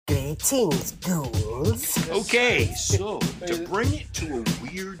Greetings, ghouls. Okay, so to bring it to a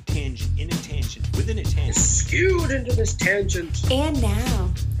weird tangent, in a tangent, within a tangent. Skewed into this tangent. And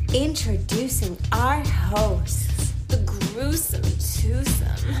now, introducing our hosts, the gruesome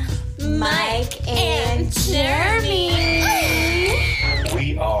twosome, Mike and Jeremy.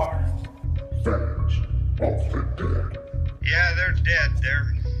 We are Fans of the Dead. Yeah, they're dead.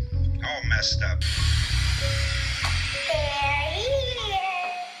 They're all messed up.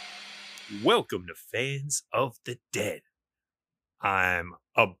 Welcome to Fans of the Dead. I'm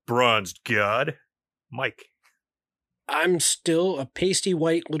a bronzed god, Mike. I'm still a pasty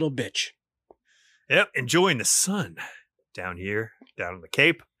white little bitch. Yep, enjoying the sun down here, down in the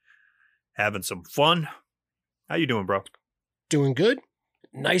Cape, having some fun. How you doing, bro? Doing good.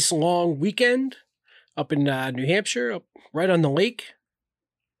 Nice long weekend up in New Hampshire, up right on the lake.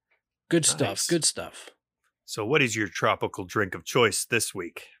 Good stuff. Nice. Good stuff. So what is your tropical drink of choice this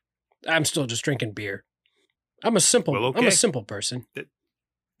week? I'm still just drinking beer. I'm a simple. Well, okay. I'm a simple person.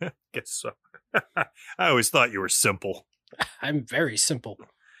 Guess so. I always thought you were simple. I'm very simple.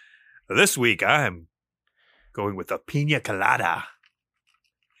 This week, I'm going with a pina colada.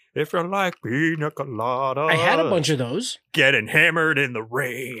 If you like pina colada. I had a bunch of those. Getting hammered in the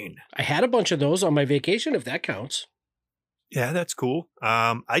rain. I had a bunch of those on my vacation, if that counts. Yeah, that's cool.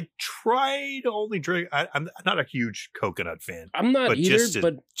 I try to only drink. I'm not a huge coconut fan. I'm not but either,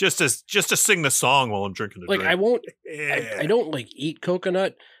 but just to sing the song while I'm drinking the like drink. I won't. Yeah. I don't like eat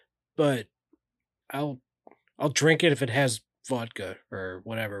coconut, but I'll drink it if it has vodka or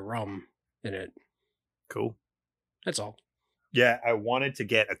whatever rum in it. Cool. That's all. Yeah, I wanted to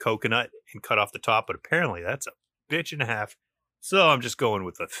get a coconut and cut off the top, but apparently that's a bitch and a half. So I'm just going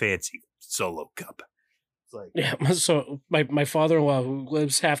with a fancy solo cup. It's like, Yeah. So my father-in-law, who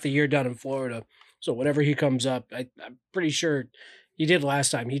lives half the year down in Florida, so whenever he comes up, I'm pretty sure he did last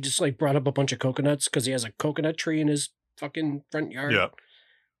time. He just like brought up a bunch of coconuts because he has a coconut tree in his fucking front yard. yeah.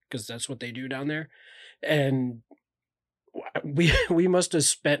 Because that's what they do down there. And we must have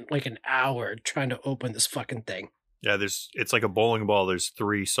spent like an hour trying to open this fucking thing. Yeah, it's like a bowling ball. There's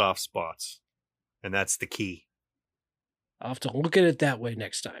 3 soft spots, and that's the key. I'll have to look at it that way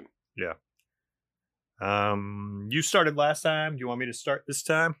next time. Yeah. You started last time. Do you want me to start this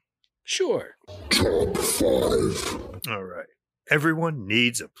time? Sure. Top 5. All right. Everyone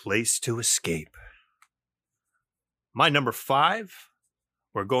needs a place to escape. My number 5,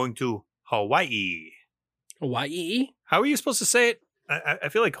 we're going to Hawaii. Hawaii? How are you supposed to say it? I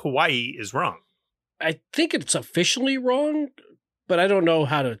feel like Hawaii is wrong. I think it's officially wrong, but I don't know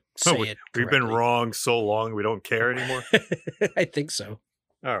how to say it. We've been correctly. wrong so long we don't care anymore. I think so.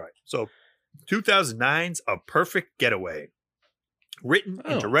 All right. So 2009's A Perfect Getaway. Written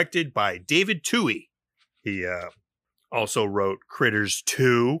and directed by David Twohy. He also wrote Critters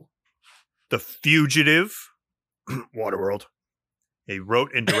 2, The Fugitive, Waterworld. He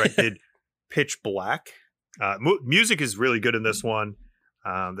wrote and directed Pitch Black. Music is really good in this one.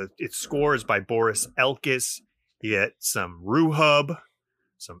 Its score is by Boris Elkis. You get some Ruhub,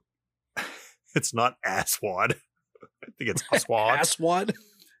 some. It's not Aswad. I think it's Aswad. Aswad?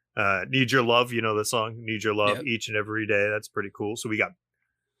 Need Your Love, you know the song Need Your Love, Yep. Each and Every Day. That's pretty cool. So we got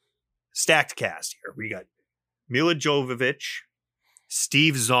stacked cast here. We got Mila Jovovich,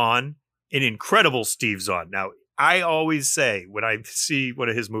 Steve Zahn, an incredible Steve Zahn. Now, I always say when I see one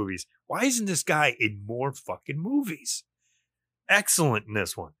of his movies, why isn't this guy in more fucking movies? Excellent in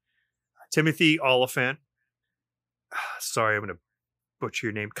this one. Timothy Oliphant. Sorry, I'm going to butcher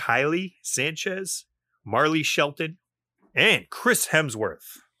your name. Kylie Sanchez, Marley Shelton, and Chris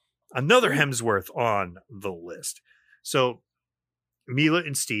Hemsworth. Another Hemsworth on the list. So Mila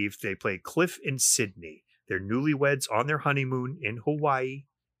and Steve, they play Cliff and Sydney. They're newlyweds on their honeymoon in Hawaii.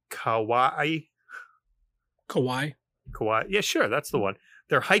 Kauai. Yeah, sure, that's the one.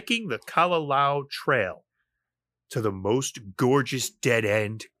 They're hiking the Kalalau Trail to the most gorgeous dead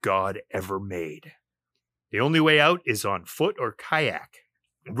end God ever made. The only way out is on foot or kayak.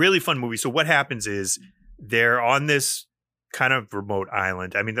 Really fun movie. So what happens is they're on this kind of remote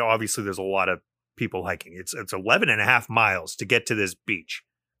island. I mean, obviously there's a lot of people hiking. It's 11 and a half miles to get to this beach.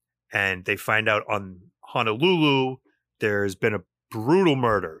 And they find out on Honolulu, there's been a brutal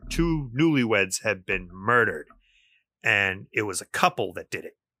murder. 2 newlyweds have been murdered. And it was a couple that did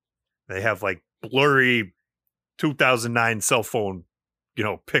it. They have like blurry 2009 cell phone,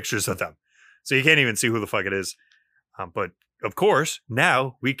 pictures of them. So you can't even see who the fuck it is. But of course,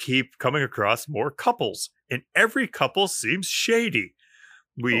 now we keep coming across more couples, and every couple seems shady.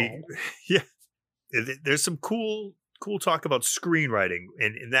 Yeah, there's some cool talk about screenwriting,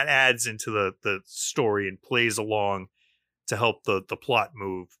 and that adds into the story and plays along to help the plot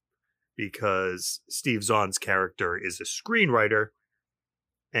move, because Steve Zahn's character is a screenwriter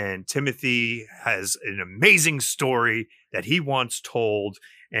and Timothy has an amazing story that he wants told.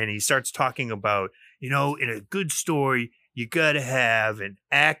 And he starts talking about, in a good story, you got to have an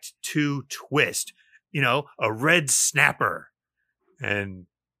act 2 twist, a red snapper. And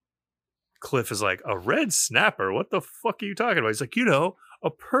Cliff is like, a red snapper? What the fuck are you talking about? He's like, a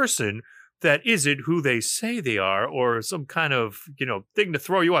person that isn't who they say they are, or some kind of, thing to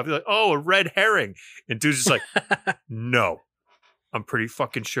throw you off. You're like, oh, a red herring. And dude's just like, no, I'm pretty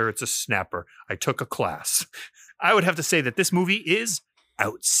fucking sure it's a snapper. I took a class. I would have to say that this movie is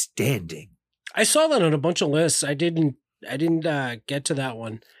outstanding. I saw that on a bunch of lists. I didn't get to that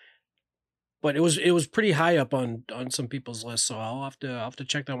one, but it was pretty high up on some people's lists. So I'll have to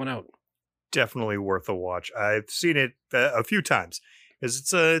check that one out. Definitely worth a watch. I've seen it a few times.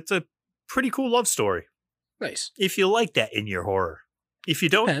 It's a pretty cool love story. Nice. If you like that in your horror. If you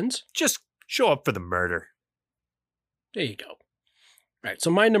don't, Depends. Just show up for the murder. There you go. All right. So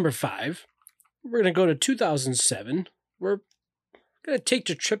my number 5, we're going to go to 2007. We're going to take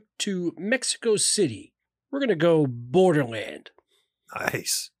the trip to Mexico City. We're going to go Borderland.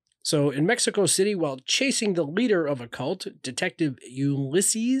 Nice. So in Mexico City, while chasing the leader of a cult, Detective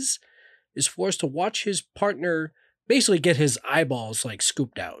Ulysses is forced to watch his partner basically get his eyeballs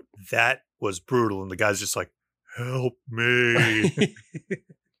scooped out. That was brutal. And the guy's just like, help me.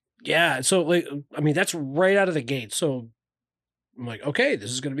 Yeah. So that's right out of the gate. So I'm like, okay,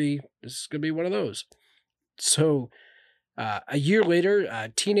 this is going to be one of those. So a year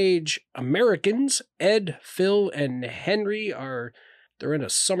later, teenage Americans, Ed, Phil, and Henry they're in a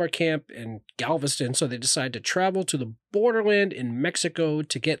summer camp in Galveston, so they decide to travel to the borderland in Mexico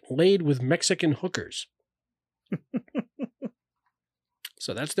to get laid with Mexican hookers.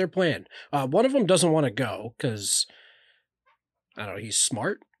 So that's their plan. One of them doesn't want to go because, I don't know, he's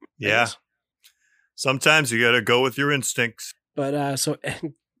smart. Yeah. Sometimes you got to go with your instincts. But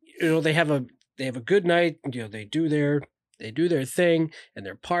they have a good night. They do their thing and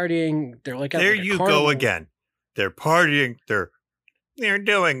they're partying. They're like, there you go again. They're partying. They're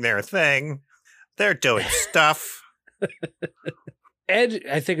doing their thing. They're doing stuff. Ed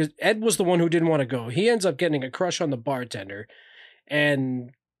was the one who didn't want to go. He ends up getting a crush on the bartender,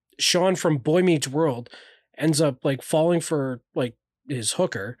 and Sean from Boy Meets World ends up falling for his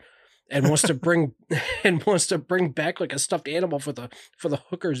hooker, and wants to bring back a stuffed animal for the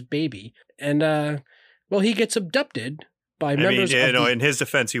hooker's baby. And he gets abducted by members. In his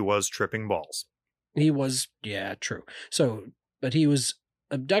defense, he was tripping balls. He was, true. So, but he was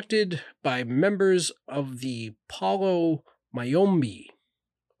abducted by members of the followers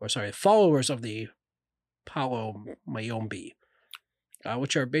of the Palo Mayombe,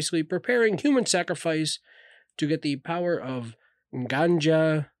 which are basically preparing human sacrifice to get the power of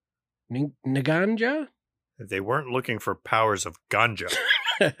Nganja. They weren't looking for powers of ganja.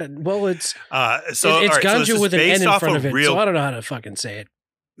 Well, it's ganja so with an N in front of it, so I don't know how to fucking say it.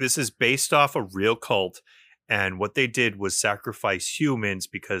 This is based off a real cult, and what they did was sacrifice humans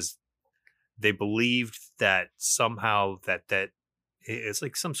because they believed that somehow that it's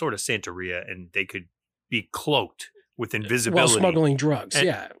like some sort of Santeria, and they could be cloaked with invisibility. While smuggling drugs,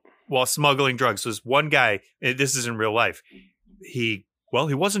 While smuggling drugs. So this one guy, this is in real life, he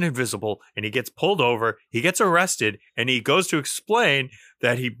wasn't invisible, and he gets pulled over, he gets arrested, and he goes to explain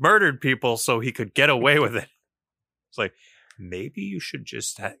that he murdered people so he could get away with it. It's like, maybe you should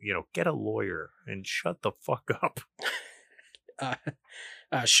just, get a lawyer and shut the fuck up.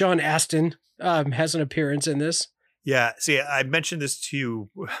 Sean Astin has an appearance in this. Yeah, see, I mentioned this to you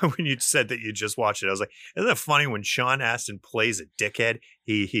when you said that you just watched it. I was like, isn't it funny when Sean Astin plays a dickhead,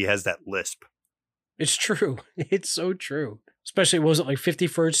 he has that lisp. It's true. It's so true. Especially, was it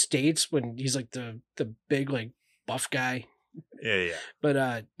 51st States when he's the big buff guy? Yeah.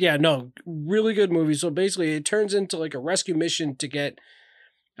 But no, really good movie. So basically, it turns into a rescue mission to get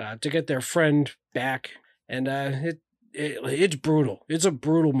their friend back, and it's brutal. It's a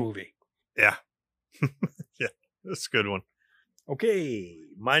brutal movie. Yeah, yeah, that's a good one. Okay,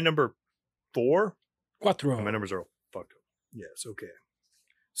 my number 4. Cuatro. My numbers are all fucked up. Yes, okay.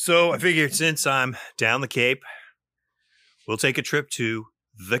 So I figured since I'm down the Cape, we'll take a trip to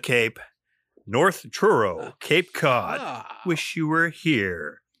the Cape, North Truro, Cape Cod. Wish You Were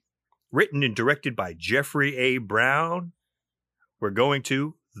Here. Written and directed by Jeffrey A. Brown. We're going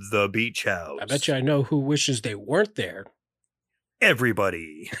to the beach house. I bet you I know who wishes they weren't there.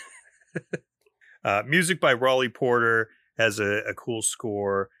 Everybody. Music by Raleigh Porter, has a cool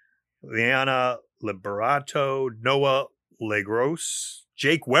score. Liana Liberato, Noah Legros,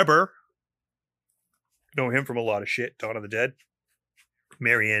 Jake Weber. Know him from a lot of shit. Dawn of the Dead.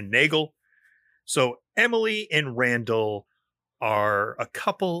 Marianne Nagel. So Emily and Randall are a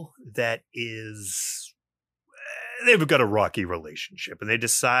couple that is, they've got a rocky relationship, and they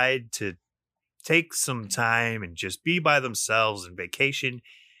decide to take some time and just be by themselves and vacation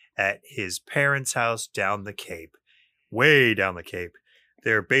at his parents' house down the Cape, way down the Cape.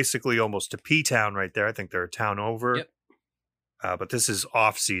 They're basically almost to P-Town right there. I think they're a town over. Yep. But this is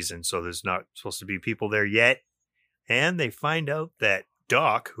off season, so there's not supposed to be people there yet. And they find out that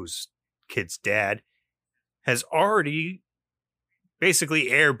Doc, who's kid's dad, has already basically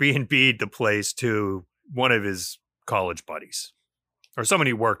Airbnb'd the place to one of his college buddies, or someone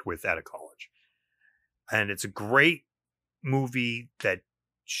he worked with at a college. And it's a great movie that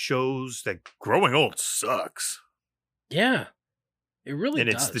shows that growing old sucks. Yeah, it really And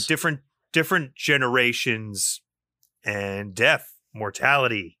does. it's the different generations and death,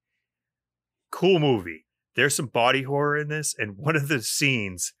 mortality. Cool movie. There's some body horror in this, and one of the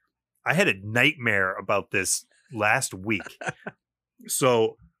scenes, I had a nightmare about this last week.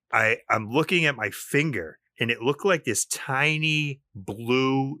 So I'm looking at my finger, and it looked like this tiny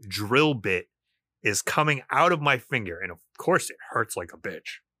blue drill bit is coming out of my finger, and of course it hurts like a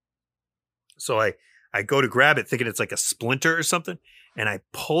bitch. So I go to grab it thinking it's like a splinter or something, and I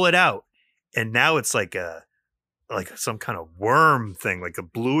pull it out, and now it's like some kind of worm thing, like a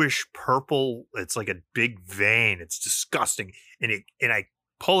bluish purple. It's like a big vein. It's disgusting. And I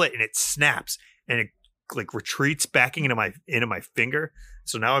pull it and it snaps and it like retreats backing into my finger.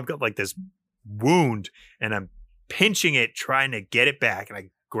 So now I've got like this wound and I'm pinching it, trying to get it back. And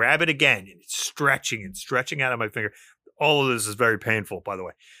I grab it again and it's stretching out of my finger. All of this is very painful, by the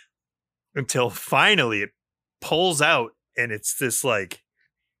way, until finally it pulls out and it's this like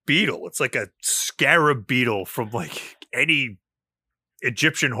beetle. It's like a scarab beetle from like any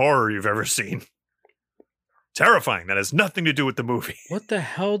Egyptian horror you've ever seen. Terrifying. That has nothing to do with the movie. What the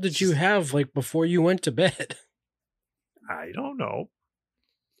hell did you have like before you went to bed? I don't know.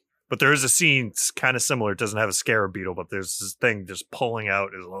 But there is a scene kind of similar. It doesn't have a scarab beetle, but there's this thing just pulling out.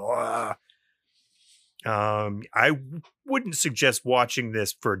 I wouldn't suggest watching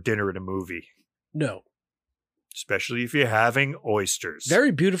this for dinner at a movie. No. Especially if you're having oysters.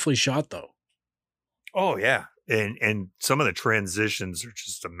 Very beautifully shot, though. Oh, yeah. And some of the transitions are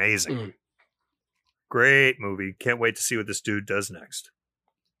just amazing. Mm. Great movie. Can't wait to see what this dude does next.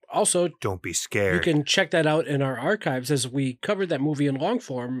 Also, Don't be scared. you can check that out in our archives as we covered that movie in long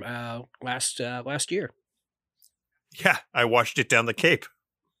form last year. Yeah, I watched it down the Cape.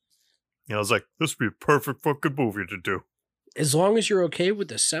 And I was like, this would be a perfect fucking movie to do. As long as you're okay with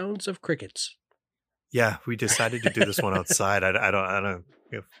the sounds of crickets. Yeah, we decided to do this one outside. I don't.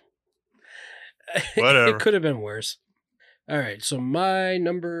 Whatever. It could have been worse. All right, so my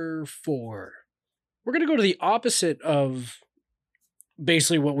number 4. We're going to go to the opposite of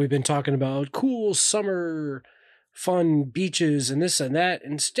basically what we've been talking about. Cool summer, fun beaches and this and that.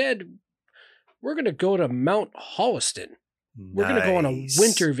 Instead, we're going to go to Mount Holliston. We're going to go on a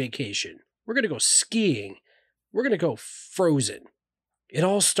winter vacation. We're going to go skiing. We're going to go frozen. It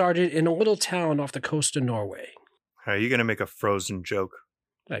all started in a little town off the coast of Norway. Are you going to make a Frozen joke?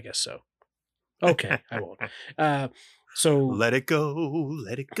 I guess so. Okay, I won't. So Let it go.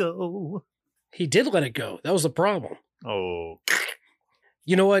 Let it go. he did let it go. That was the problem. Oh,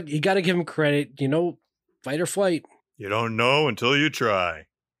 You know what? You got to give him credit. Fight or flight. you don't know until you try.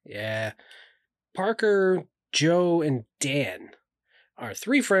 Yeah. Parker, Joe, and Dan are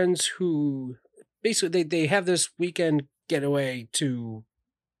 3 friends who basically they have this weekend getaway to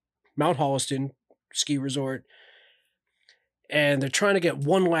Mount Holliston ski resort. And they're trying to get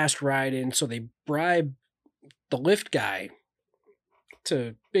one last ride in, so they bribe the lift guy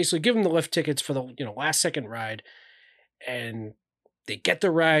to basically give him the lift tickets for the last second ride. And they get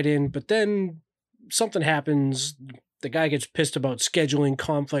the ride in, but then something happens. The guy gets pissed about scheduling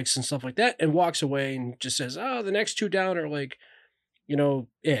conflicts and stuff like that and walks away and just says, oh, the next 2 down are like,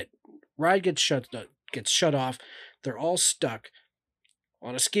 it. Ride gets shut off. They're all stuck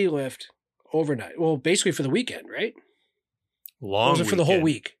on a ski lift overnight. Well, basically for the weekend, right? Long Or was it for the whole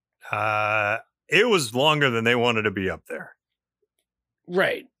week? It was longer than they wanted to be up there.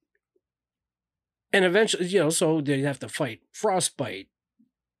 Right. And eventually, so they have to fight frostbite,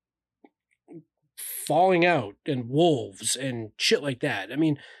 falling out, and wolves and shit like that. I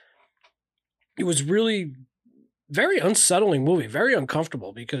mean, it was really very unsettling movie, very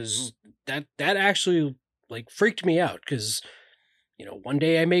uncomfortable, because that actually freaked me out, because one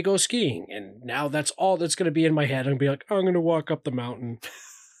day I may go skiing, and now that's all that's going to be in my head. I'm going to be like, I'm going to walk up the mountain.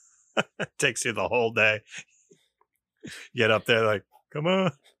 It takes you the whole day. Get up there like, come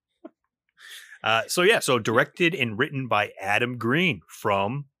on. So directed and written by Adam Green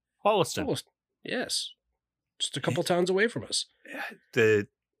from Holliston. Oh, yes. Just a couple towns away from us. The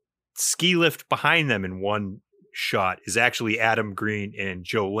ski lift behind them in one shot is actually Adam Green and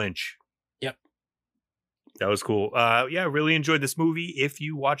Joe Lynch. Yep. That was cool. Yeah, really enjoyed this movie. If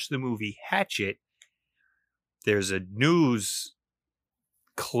you watch the movie Hatchet, there's a news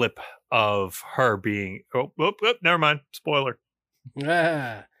clip of her being... Oh, never mind. Spoiler.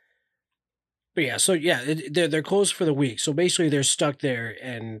 But yeah, so yeah, they're closed for the week. So basically they're stuck there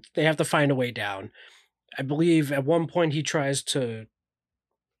and they have to find a way down. I believe at one point he tries to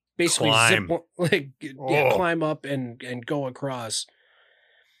basically Climb. climb up and go across.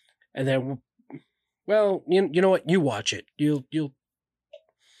 And then, well, you know what? You watch it. You'll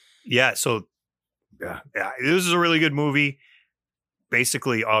Yeah, so yeah, this is a really good movie.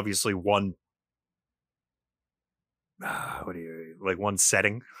 Basically, obviously, one one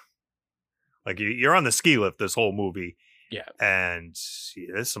setting. Like you're on the ski lift this whole movie, yeah, and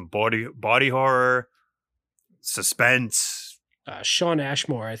there's some body horror, suspense. Sean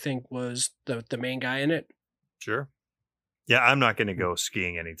Ashmore, I think, was the main guy in it. Sure. Yeah, I'm not going to go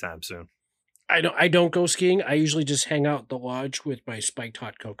skiing anytime soon. I don't go skiing. I usually just hang out at the lodge with my spiked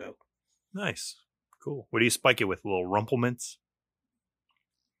hot cocoa. Nice, cool. What do you spike it with? Little Rumplements?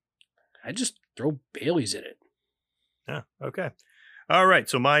 I just throw Baileys in it. Yeah. Okay. All right,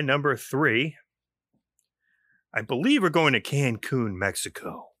 so my number 3, I believe we're going to Cancun,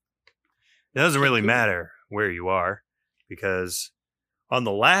 Mexico. It doesn't really matter where you are, because on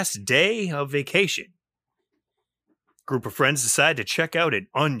the last day of vacation, a group of friends decide to check out an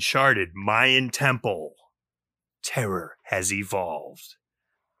uncharted Mayan temple. Terror has evolved.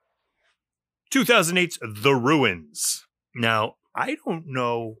 2008's The Ruins. Now, I don't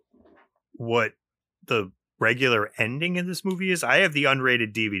know what the regular ending in this movie is. I have the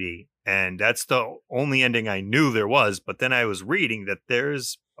unrated DVD, and that's the only ending I knew there was. But then I was reading that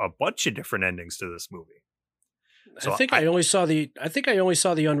there's a bunch of different endings to this movie. So I think I only saw the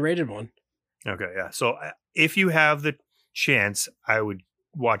unrated one. Okay, yeah. So if you have the chance, I would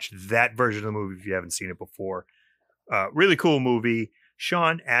watch that version of the movie if you haven't seen it before. Really cool movie.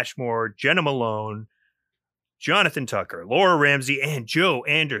 Sean Ashmore, Jenna Malone, Jonathan Tucker, Laura Ramsey, and Joe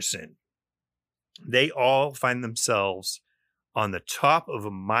Anderson. They all find themselves on the top of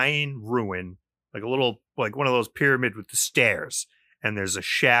a Mayan ruin, like one of those pyramid with the stairs. And there's a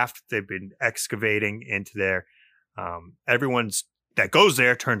shaft they've been excavating into there. Everyone's that goes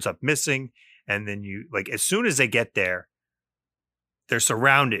there turns up missing. And then as soon as they get there, they're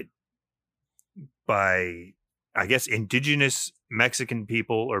surrounded by, I guess, indigenous Mexican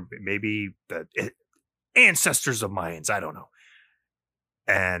people, or maybe the ancestors of Mayans. I don't know.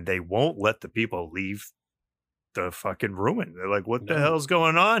 And they won't let the people leave the fucking ruin. They're like, what the hell's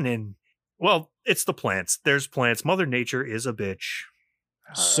going on? And, well, it's the plants. There's plants. Mother Nature is a bitch.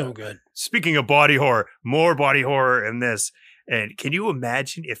 So good. Speaking of body horror, more body horror in this. And can you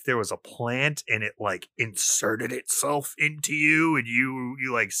imagine if there was a plant and it inserted itself into you and you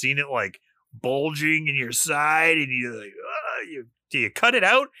seen it bulging in your side and you're like, do you cut it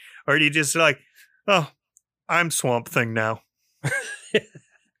out? Or do you just oh, I'm Swamp Thing now?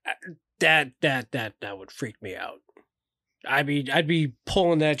 That would freak me out. I'd be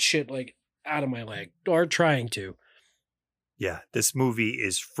pulling that shit out of my leg, or trying to. Yeah, this movie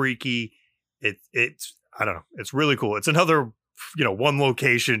is freaky. It's I don't know. It's really cool. It's another one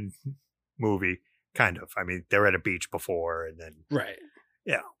location movie, kind of. I mean, they're at a beach before, and then right.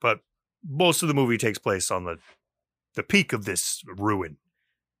 Yeah, but most of the movie takes place on the peak of this ruin,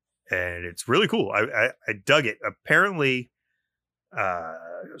 and it's really cool. I dug it. Apparently,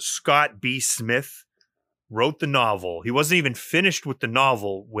 Scott B. Smith wrote the novel. He wasn't even finished with the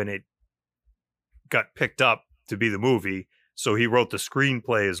novel when it got picked up to be the movie. So he wrote the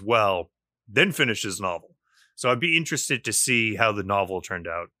screenplay as well, then finished his novel. So I'd be interested to see how the novel turned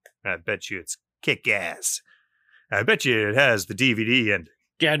out. I bet you it's kick-ass. I bet you it has the DVD ending.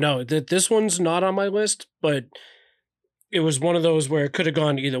 Yeah, no, this one's not on my list, but it was one of those where it could have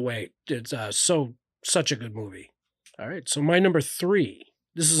gone either way. It's such a good movie. All right, so my number 3.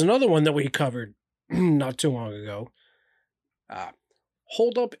 This is another one that we covered not too long ago.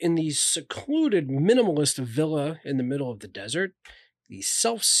 Holed up in the secluded minimalist villa in the middle of the desert, the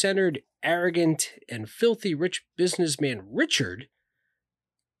self-centered, arrogant, and filthy rich businessman Richard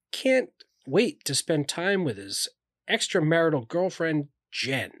can't wait to spend time with his extramarital girlfriend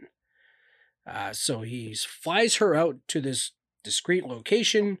Jen. So he flies her out to this discreet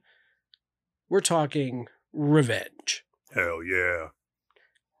location. We're talking Revenge. Hell yeah.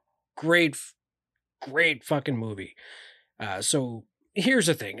 Great fucking movie. So here's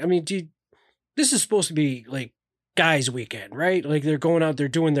the thing. I mean, this is supposed to be like guys' weekend, right? Like they're going out, they're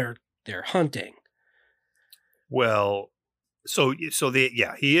doing their hunting. Well,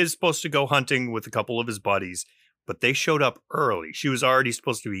 he is supposed to go hunting with a couple of his buddies, but they showed up early. She was already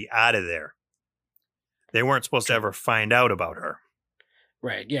supposed to be out of there. They weren't supposed to ever find out about her.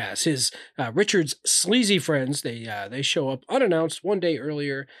 Right. Yes. His Richard's sleazy friends. They show up unannounced one day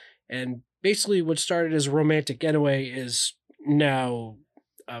earlier, and basically what started as a romantic getaway is now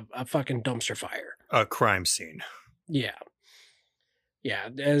a fucking dumpster fire. A crime scene. Yeah. Yeah.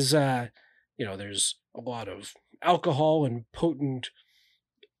 As there's a lot of alcohol and potent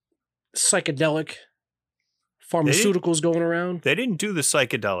psychedelic pharmaceuticals going around. They didn't do the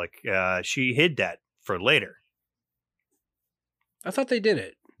psychedelic. She hid that for later. I thought they did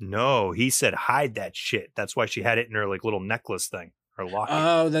it. No, he said hide that shit. That's why she had it in her like little necklace thing, her locket.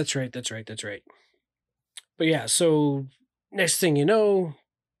 Oh, that's right. But yeah, so next thing you know,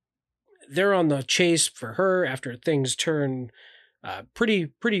 they're on the chase for her after things turn pretty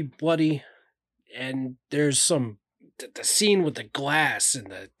bloody, and there's the scene with the glass in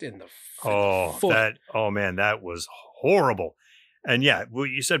the foot. That was horrible. And yeah, well,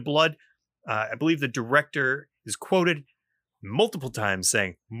 you said blood. I believe the director is quoted multiple times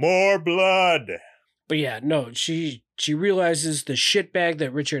saying more blood. But yeah, no, she realizes the shitbag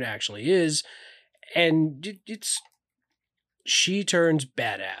that Richard actually is, and she turns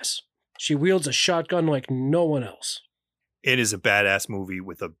badass. She wields a shotgun like no one else. It is a badass movie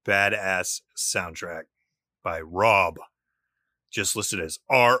with a badass soundtrack by Rob, just listed as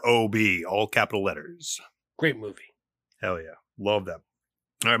R-O-B, all capital letters. Great movie. Hell yeah, love that.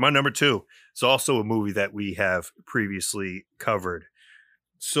 All right, my number 2 is also a movie that we have previously covered.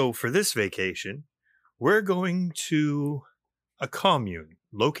 So for this vacation, we're going to a commune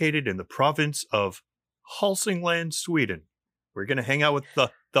located in the province of Hälsingland, Sweden. We're going to hang out with the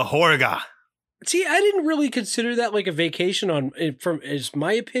Horga. See, I didn't really consider that like a vacation is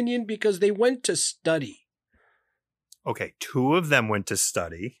my opinion, because they went to study. Okay, 2 of them went to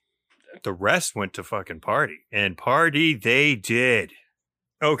study. The rest went to fucking party. And party they did.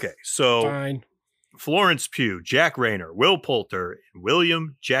 Okay, so Fine. Florence Pugh, Jack Rayner, Will Poulter, and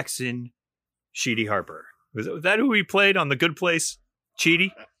William Jackson Sheedy Harper. Was that who he played on The Good Place?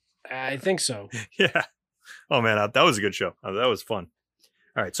 Sheedy? I think so. Yeah. Oh, man, that was a good show. That was fun.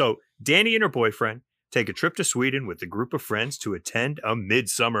 All right, so Danny and her boyfriend take a trip to Sweden with a group of friends to attend a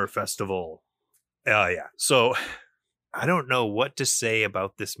midsummer festival. Yeah. So I don't know what to say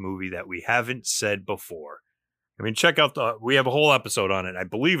about this movie that we haven't said before. I mean, check out we have a whole episode on it. I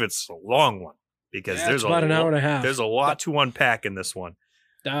believe it's a long one because there's about an hour and a half. There's a lot to unpack in this one.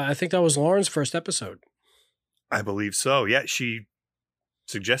 I think that was Lauren's first episode. I believe so. Yeah, she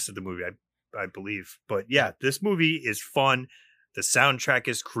suggested the movie, I believe. But yeah, this movie is fun. The soundtrack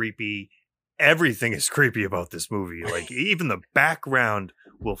is creepy. Everything is creepy about this movie. Like even the background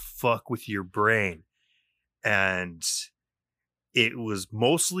will fuck with your brain. And it was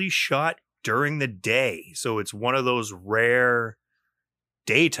mostly shot during the day. So it's one of those rare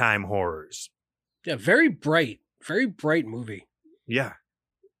daytime horrors. Yeah, very bright movie. Yeah.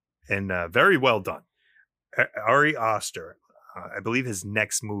 And very well done. Ari Aster, I believe his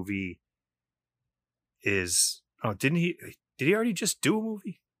next movie is, did he already just do a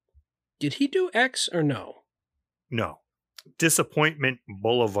movie? Did he do X or no? No. Disappointment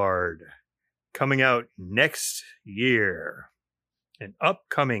Boulevard, coming out next year. An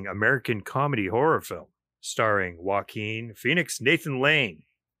upcoming American comedy horror film starring Joaquin Phoenix, Nathan Lane,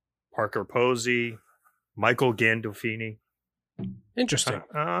 Parker Posey, Michael Gandolfini. Interesting.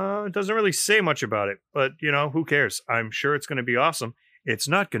 It doesn't really say much about it, but, who cares? I'm sure it's going to be awesome. It's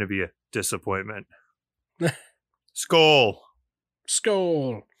not going to be a disappointment. Skull.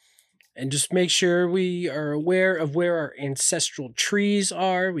 And just make sure we are aware of where our ancestral trees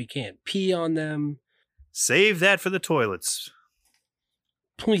are. We can't pee on them. Save that for the toilets.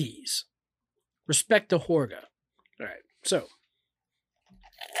 Please. Respect the Horga. All right, so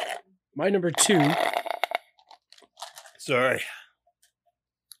my number 2. Sorry.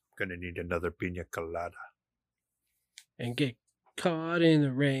 Gonna need another pina colada. And get caught in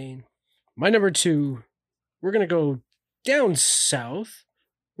the rain. My number 2, we're going to go down south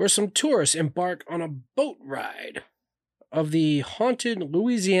where some tourists embark on a boat ride of the haunted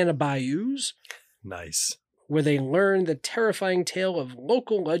Louisiana bayous. Nice. Where they learn the terrifying tale of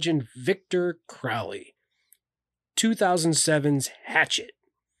local legend Victor Crowley. 2007's Hatchet.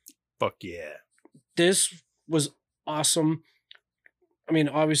 Fuck yeah. This was awesome. I mean,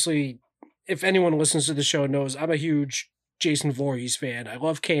 obviously, if anyone listens to the show knows I'm a huge Jason Voorhees fan. I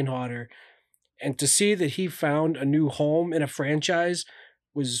love Kane Hodder. And to see that he found a new home in a franchise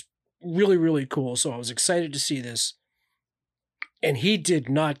was really, really cool. So I was excited to see this. And he did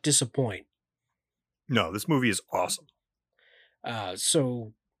not disappoint. No, this movie is awesome.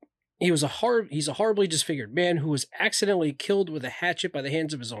 So he's a horribly disfigured man who was accidentally killed with a hatchet by the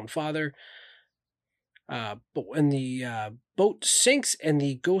hands of his own father. But when the boat sinks and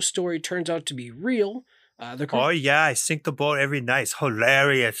the ghost story turns out to be real, Oh yeah, I sink the boat every night. It's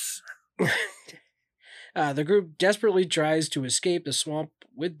hilarious. The group desperately tries to escape the swamp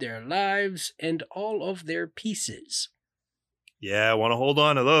with their lives and all of their pieces. Yeah, I want to hold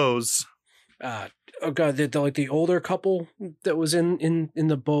on to those. Oh god, the older couple that was in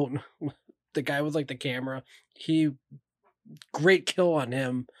the boat, the guy with like the camera, great kill on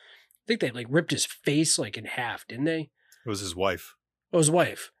him. I think they like ripped his face like in half, didn't they? It was his wife. Oh, his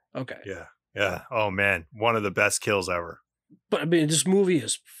wife. Okay. Yeah. Oh man, one of the best kills ever. But I mean, this movie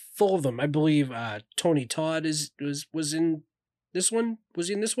is full of them. I believe Tony Todd was in this one. Was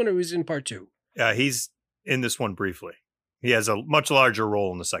he in this one, or was he in part 2? Yeah, he's in this one briefly. He has a much larger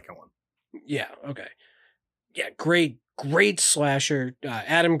role in the second one. Yeah. Okay. Yeah. Great slasher.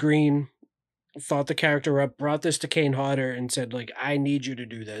 Adam Green thought the character up, brought this to Kane Hodder, and said, like, I need you to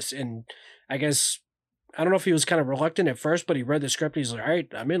do this. And I guess I don't know if he was kind of reluctant at first, but he read the script. He's like, all right,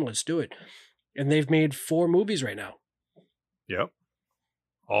 I'm in. Let's do it. And they've made 4 movies right now. Yep.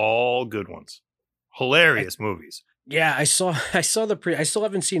 All good ones. Hilarious movies. Yeah, I saw I still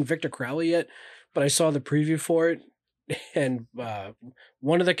haven't seen Victor Crowley yet, but I saw the preview for it. And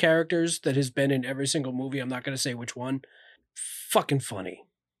one of the characters that has been in every single movie, I'm not going to say which one, fucking funny.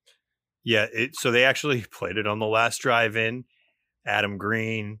 Yeah, so they actually played it on the last drive-in. Adam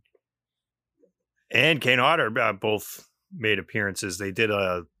Green and Kane Hodder both made appearances. They did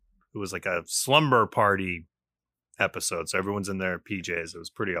it was like a slumber party episode, so everyone's in their PJs. It was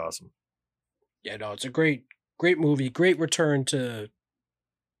pretty awesome. Yeah, no, it's a great movie. Great return to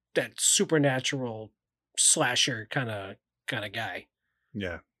that supernatural slasher kind of guy.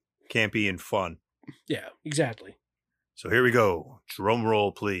 Yeah, campy and fun. Yeah, exactly. So here we go. Drum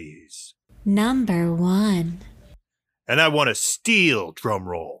roll, please. Number 1. And I want a steel drum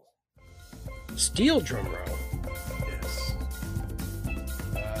roll. Steel drum roll. Yes.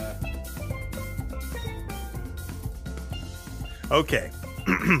 Okay.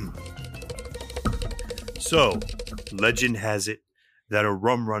 So, legend has it that a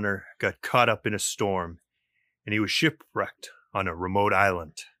rum runner got caught up in a storm and he was shipwrecked on a remote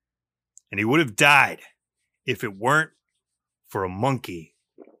island. And he would have died if it weren't for a monkey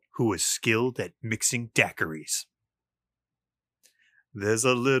who was skilled at mixing daiquiris. There's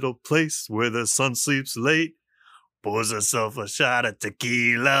a little place where the sun sleeps late, pours herself a shot of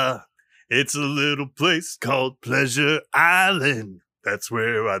tequila. It's a little place called Pleasure Island. That's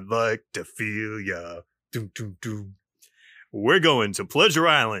where I'd like to feel ya. Doom, doom, doom. We're going to Pleasure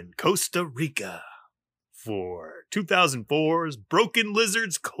Island, Costa Rica for 2004's Broken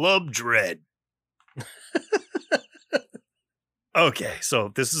Lizards Club Dread. Okay,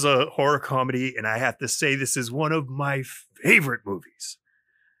 so this is a horror comedy, and I have to say this is one of my favorite movies.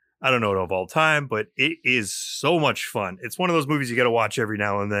 I don't know it of all time, but it is so much fun. It's one of those movies you got to watch every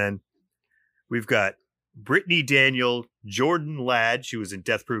now and then. We've got Brittany Daniel, Jordan Ladd, she was in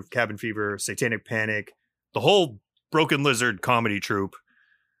Death Proof, Cabin Fever, Satanic Panic. The whole Broken Lizard comedy troupe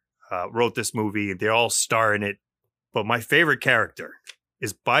wrote this movie. They all star in it. But my favorite character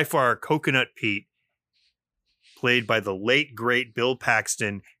is by far Coconut Pete, played by the late, great Bill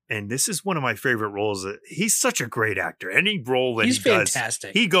Paxton. And this is one of my favorite roles. He's such a great actor. Any role that he does,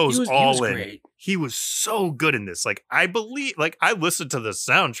 fantastic. He goes all in. Great. He was so good in this. Like, I listened to the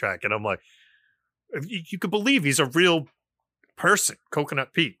soundtrack and I'm like, you could believe he's a real person,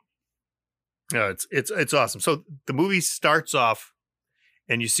 Coconut Pete. It's awesome. So the movie starts off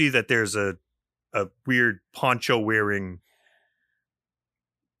and you see that there's a weird poncho wearing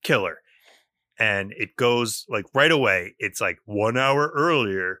killer. And it goes like right away. It's like 1 hour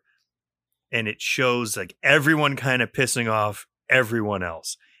earlier. And it shows like everyone kind of pissing off everyone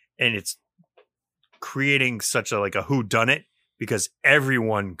else. And it's creating such a whodunit because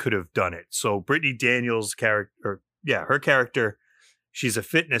everyone could have done it. So Brittany Daniels' character, her character, she's a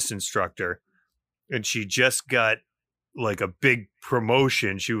fitness instructor. And she just got like a big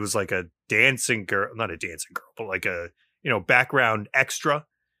promotion. She was like a dancing girl, not a dancing girl, but like a, background extra.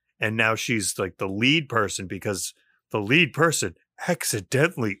 And now she's like the lead person because the lead person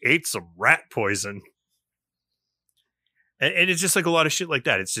accidentally ate some rat poison. And it's just like a lot of shit like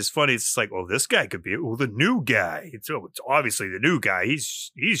that. It's just funny. It's like, oh, this guy could be the new guy. It's obviously the new guy.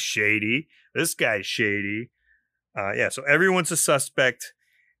 He's shady. This guy's shady. So everyone's a suspect.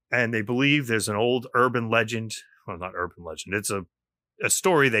 And they believe there's an old urban legend. Well, not urban legend. It's a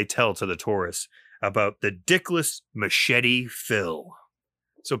story they tell to the tourists about the Dickless Machete Phil.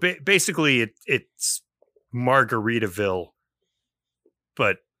 So basically, it's Margaritaville,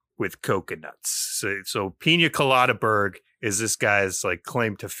 but with coconuts. So Pina Colada Berg is this guy's like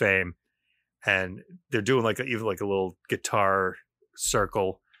claim to fame, and they're doing even a little guitar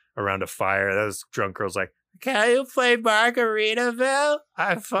circle around a fire. Those drunk girls like, "Can you play Margaritaville?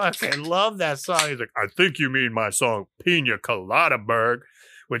 I fucking love that song." He's like, "I think you mean my song Pina Colada Berg,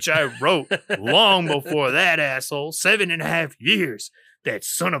 which I wrote long before that asshole. 7.5 years. That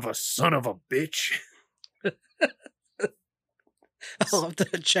son of a bitch." I'll have to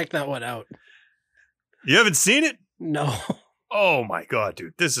check that one out. You haven't seen it? No. Oh my God,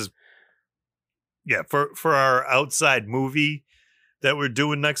 dude. This is, for our outside movie that we're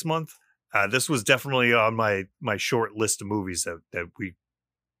doing next month. This was definitely on my short list of movies that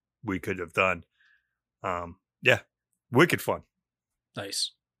we could have done. Wicked fun.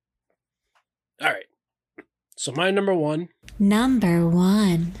 Nice. All right. So my number one. Number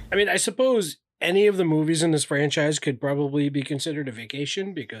 1. I mean, I suppose any of the movies in this franchise could probably be considered a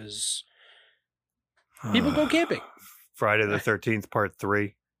vacation because people go camping. Friday the 13th, Part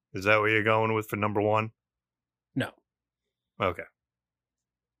 3. Is that what you're going with for number 1? No. Okay.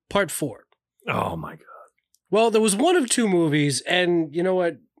 Part 4. Oh my God. Well, there was one of 2 movies, and you know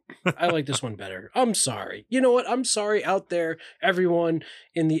what? I like this one better. I'm sorry. You know what? I'm sorry out there, everyone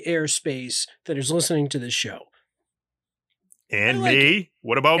in the airspace that is listening to this show. And I like me? it.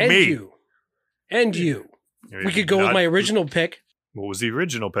 What about And me? you. And you. We could go with my original pick. What was the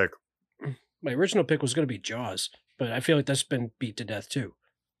original pick? My original pick was going to be Jaws, but I feel like that's been beat to death too.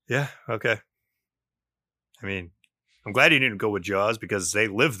 Yeah, okay. I mean, I'm glad you didn't go with Jaws because they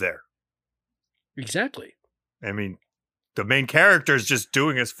live there. Exactly. I mean, the main character is just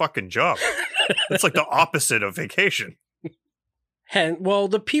doing his fucking job. That's like the opposite of vacation. And well,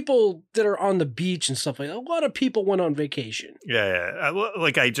 the people that are on the beach and stuff like that, a lot of people went on vacation. Yeah.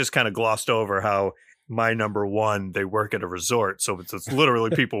 I just kind of glossed over how my number 1, they work at a resort, so it's literally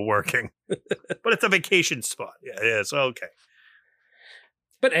people working. But it's a vacation spot. Yeah, it's okay.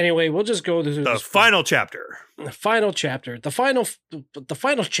 But anyway, we'll just go to The final chapter. The final chapter. The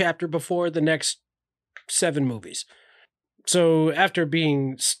final chapter before the next 7 movies. So after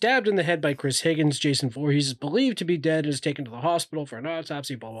being stabbed in the head by Chris Higgins, Jason Voorhees is believed to be dead and is taken to the hospital for an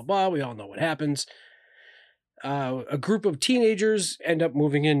autopsy, blah, blah, blah. We all know what happens. A group of teenagers end up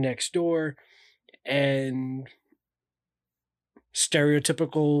moving in next door, and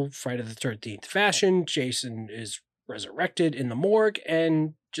stereotypical Friday the 13th fashion, Jason is resurrected in the morgue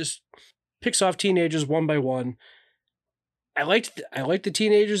and just picks off teenagers one by one. I liked the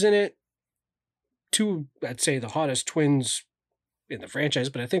teenagers in it. 2, I'd say, the hottest twins in the franchise,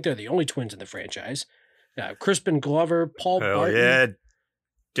 but I think they're the only twins in the franchise. Crispin Glover, Paul Barton. Yeah.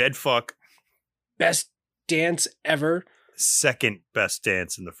 Dead fuck. Best dance ever. Second best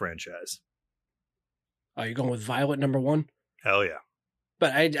dance in the franchise. Oh, you're going with Violet number 1? Hell yeah.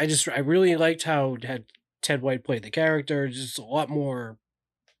 But I really liked how Ted White played the character. Just a lot more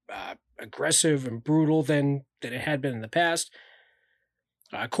aggressive and brutal than it had been in the past.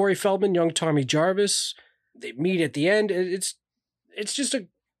 Corey Feldman, young Tommy Jarvis, they meet at the end. It's just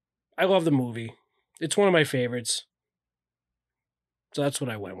I love the movie. It's one of my favorites. So that's what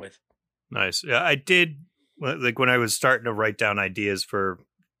I went with. Nice. Yeah, I did, like when I was starting to write down ideas for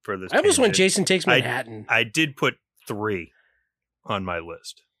this. I almost went tangent, Jason Takes Manhattan. I did put 3 on my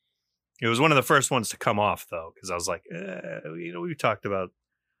list. It was one of the first ones to come off, though, because I was like, we talked about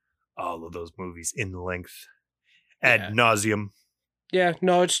all of those movies in length ad nauseum. Yeah,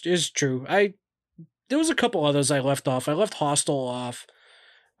 no, it's true. There was a couple others I left off. I left Hostel off.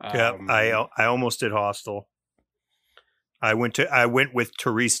 Yeah, I almost did Hostel. I went with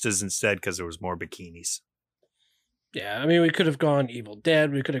Turistas instead because there was more bikinis. Yeah, I mean, we could have gone Evil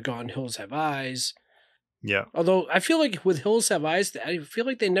Dead. We could have gone Hills Have Eyes. Yeah. Although I feel like with Hills Have Eyes, I feel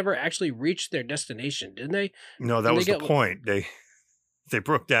like they never actually reached their destination, didn't they? No, that was the point. They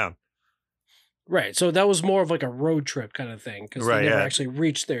broke down. Right. So that was more of like a road trip kind of thing because they never actually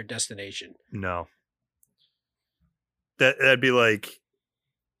reached their destination. No. That'd be like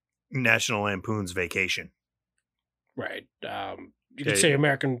National Lampoon's Vacation. Right. You could say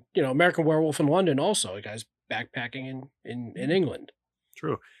American Werewolf in London also. The guy's backpacking in England.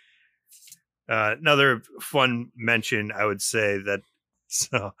 True. Another fun mention, I would say that.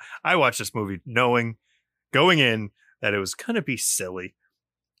 So I watched this movie going in that it was going to be silly,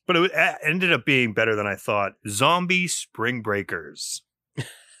 but it ended up being better than I thought. Zombie Spring Breakers.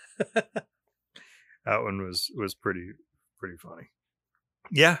 That one was pretty funny.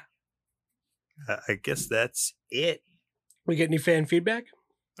 Yeah. I guess that's it. We get any fan feedback?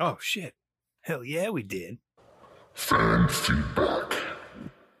 Oh, shit. Hell yeah, we did. Fan feedback.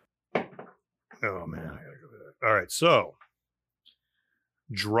 Oh, man. I gotta go to that. All right, so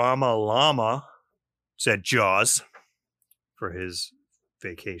Drama Llama said Jaws for his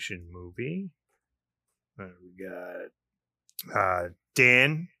vacation movie. We got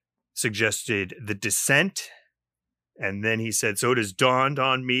Dan suggested The Descent. And then he said, so it has dawned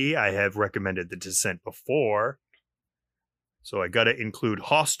on me, I have recommended The Descent before. So I got to include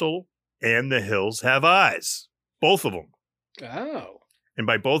Hostel and The Hills Have Eyes. Both of them. Oh. And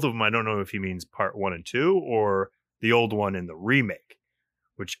by both of them, I don't know if he means part 1 and 2 or the old one in the remake,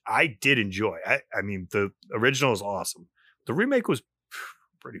 which I did enjoy. I mean, the original is awesome. The remake was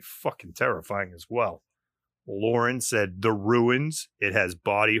pretty fucking terrifying as well. Lauren said The Ruins. It has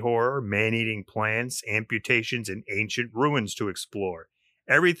body horror, man-eating plants, amputations, and ancient ruins to explore.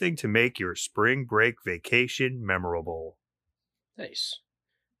 Everything to make your spring break vacation memorable. Nice.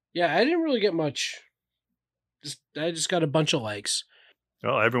 Yeah, I didn't really get much. I just got a bunch of likes.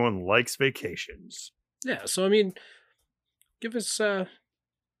 Well, everyone likes vacations. Yeah, so I mean, give us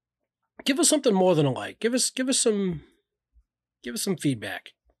something more than a like. Give us some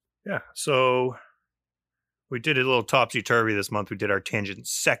feedback. Yeah, so we did a little topsy-turvy this month. We did our tangent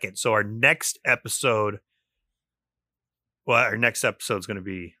second. So our next episode is going to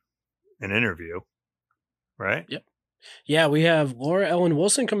be an interview, right? Yep. Yeah, we have Laura Ellen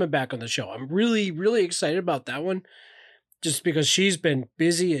Wilson coming back on the show. I'm really, really excited about that one, just because she's been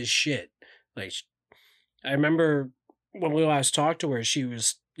busy as shit. Like, I remember when we last talked to her, she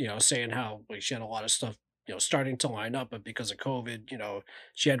was, saying how like she had a lot of stuff, starting to line up, but because of COVID,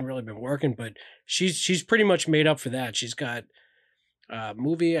 she hadn't really been working. But she's pretty much made up for that. She's got a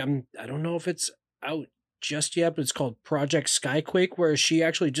movie. I don't know if it's out just yet, but it's called Project Skyquake, where she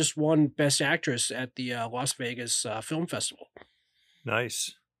actually just won Best Actress at the Las Vegas Film Festival.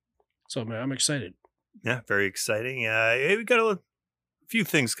 Nice. So I'm excited. Yeah, very exciting. We got a few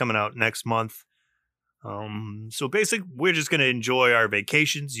things coming out next month. So basically, we're just going to enjoy our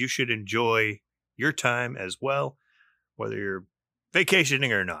vacations. You should enjoy your time as well, whether you're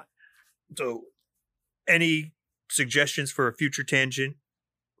vacationing or not. So any suggestions for a future tangent?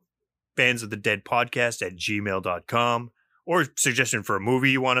 Fans of the Dead podcast at gmail.com, or suggestion for a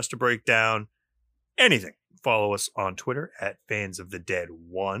movie you want us to break down, anything. Follow us on Twitter at Fans of the Dead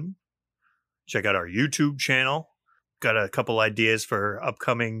 1. Check out our YouTube channel. Got a couple ideas for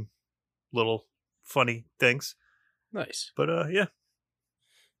upcoming little funny things. Nice. But yeah.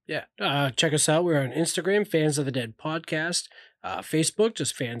 Yeah. Check us out. We're on Instagram, Fans of the Dead podcast. Facebook,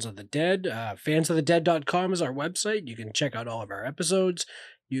 just Fans of the Dead. Fansofthedead.com is our website. You can check out all of our episodes.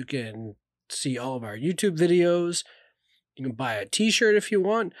 You can see all of our YouTube videos. You can buy a t-shirt if you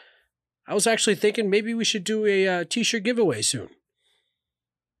want. I was actually thinking maybe we should do a t-shirt giveaway soon.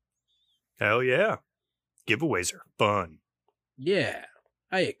 Hell yeah. Giveaways are fun. Yeah,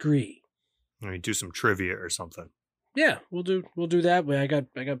 I agree. I mean, do some trivia or something. Yeah, we'll do that. I got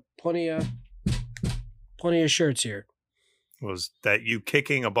plenty of shirts here. Was that you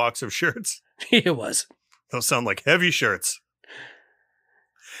kicking a box of shirts? It was. Those sound like heavy shirts.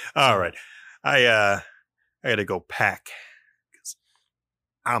 All right. I got to go pack. 'Cause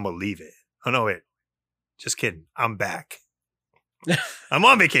I'm going to leave it. Oh, no, wait. Just kidding. I'm back. I'm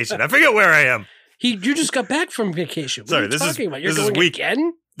on vacation. I forget where I am. You just got back from vacation. What Sorry, are you talking about? You're this going is week,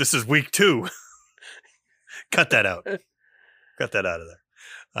 again? This is week 2. Cut that out. Cut that out of there.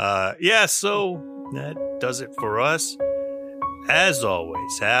 Yeah, so that does it for us. As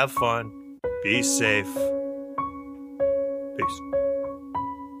always, have fun. Be safe. Peace.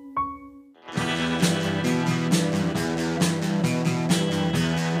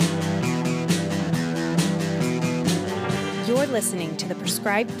 You're listening to the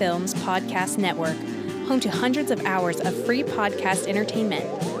Prescribed Films Podcast Network, home to hundreds of hours of free podcast entertainment.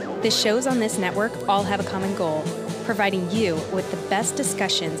 The shows on this network all have a common goal, providing you with the best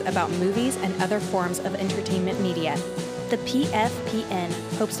discussions about movies and other forms of entertainment media. The PFPN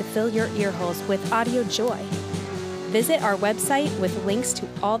hopes to fill your earholes with audio joy. Visit our website with links to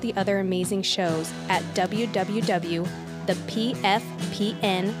all the other amazing shows at www.thepfpn.com.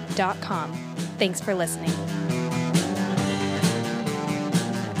 Thanks for listening.